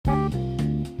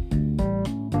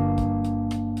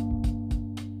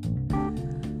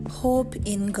Hope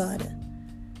in God.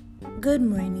 Good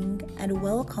morning and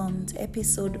welcome to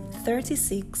episode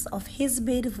 36 of His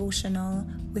Bay Devotional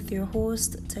with your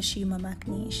host Tashima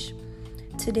McNeish.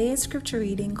 Today's scripture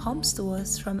reading comes to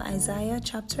us from Isaiah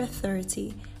chapter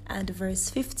 30 and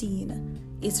verse 15.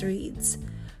 It reads,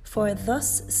 "For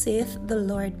thus saith the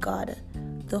Lord God,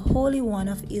 the Holy One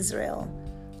of Israel,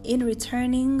 in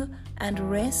returning and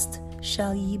rest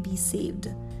shall ye be saved.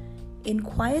 In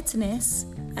quietness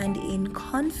and in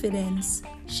confidence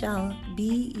shall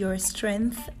be your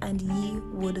strength, and ye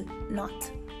would not."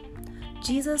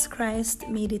 Jesus Christ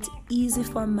made it easy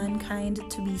for mankind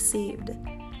to be saved.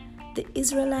 The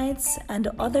Israelites and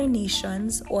other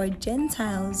nations or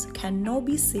Gentiles can now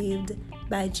be saved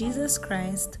by Jesus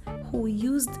Christ, who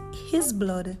used his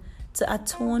blood to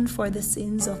atone for the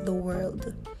sins of the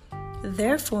world.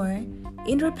 Therefore,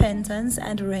 in repentance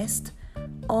and rest,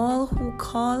 all who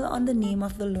call on the name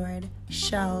of the Lord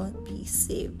shall be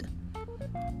saved.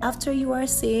 After you are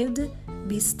saved,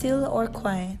 be still or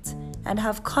quiet and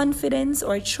have confidence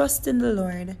or trust in the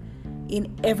Lord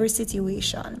in every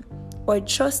situation, or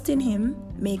trust in Him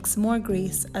makes more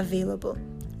grace available.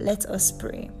 Let us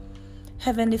pray.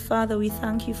 Heavenly Father, we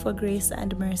thank you for grace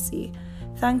and mercy.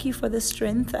 Thank you for the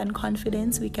strength and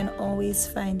confidence we can always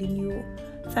find in you.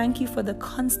 Thank you for the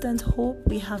constant hope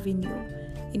we have in you.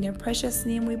 In your precious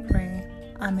name we pray.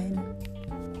 Amen.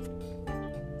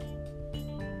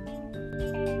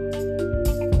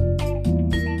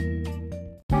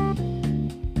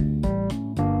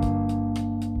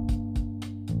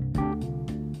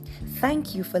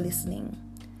 Thank you for listening.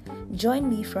 Join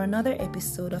me for another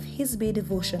episode of His Bay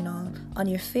Devotional on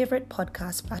your favorite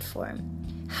podcast platform.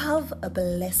 Have a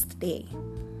blessed day.